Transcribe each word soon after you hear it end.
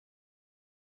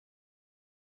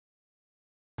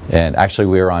And actually,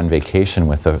 we were on vacation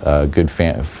with a good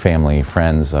family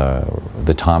friends,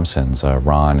 the Thompsons,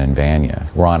 Ron and Vanya.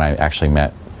 Ron I actually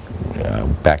met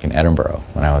back in Edinburgh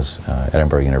when I was at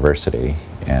Edinburgh University,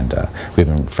 and we've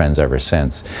been friends ever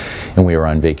since. And we were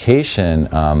on vacation,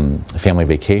 family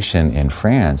vacation in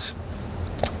France,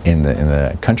 in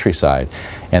the countryside,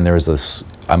 and there was this,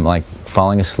 I'm like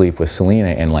falling asleep with Selena,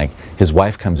 and like his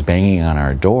wife comes banging on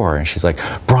our door, and she's like,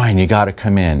 "Brian, you gotta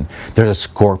come in. There's a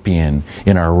scorpion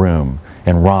in our room,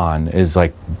 and Ron is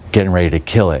like getting ready to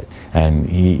kill it, and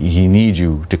he needs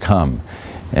you to come."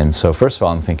 And so first of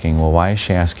all, I'm thinking, well, why is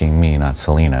she asking me, not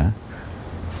Selena?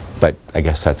 But I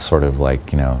guess that's sort of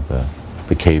like, you know,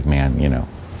 the caveman, you know,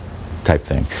 type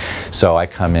thing. So I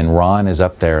come in, Ron is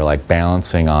up there like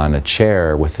balancing on a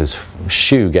chair with his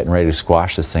shoe, getting ready to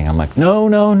squash this thing. I'm like, no,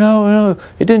 no, no, no,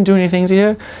 it didn't do anything to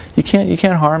you. You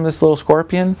can't harm this little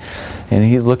scorpion. And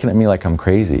he's looking at me like I'm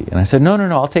crazy. And I said, no, no,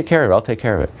 no, I'll take care of it, I'll take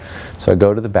care of it. So I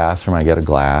go to the bathroom, I get a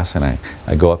glass, and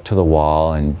I go up to the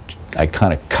wall, and I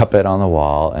kind of cup it on the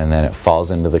wall, and then it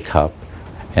falls into the cup,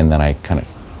 and then I kind of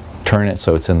turn it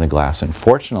so it's in the glass. And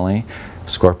fortunately,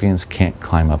 scorpions can't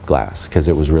climb up glass, because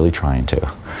it was really trying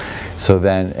to. So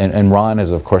then, and Ron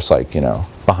is of course like, you know,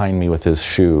 behind me with his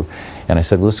shoe, and I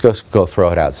said, well, let's go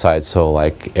throw it outside, so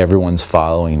like everyone's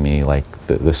following me like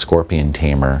the scorpion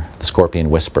tamer, the scorpion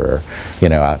whisperer, you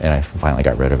know, and I finally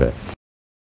got rid of it.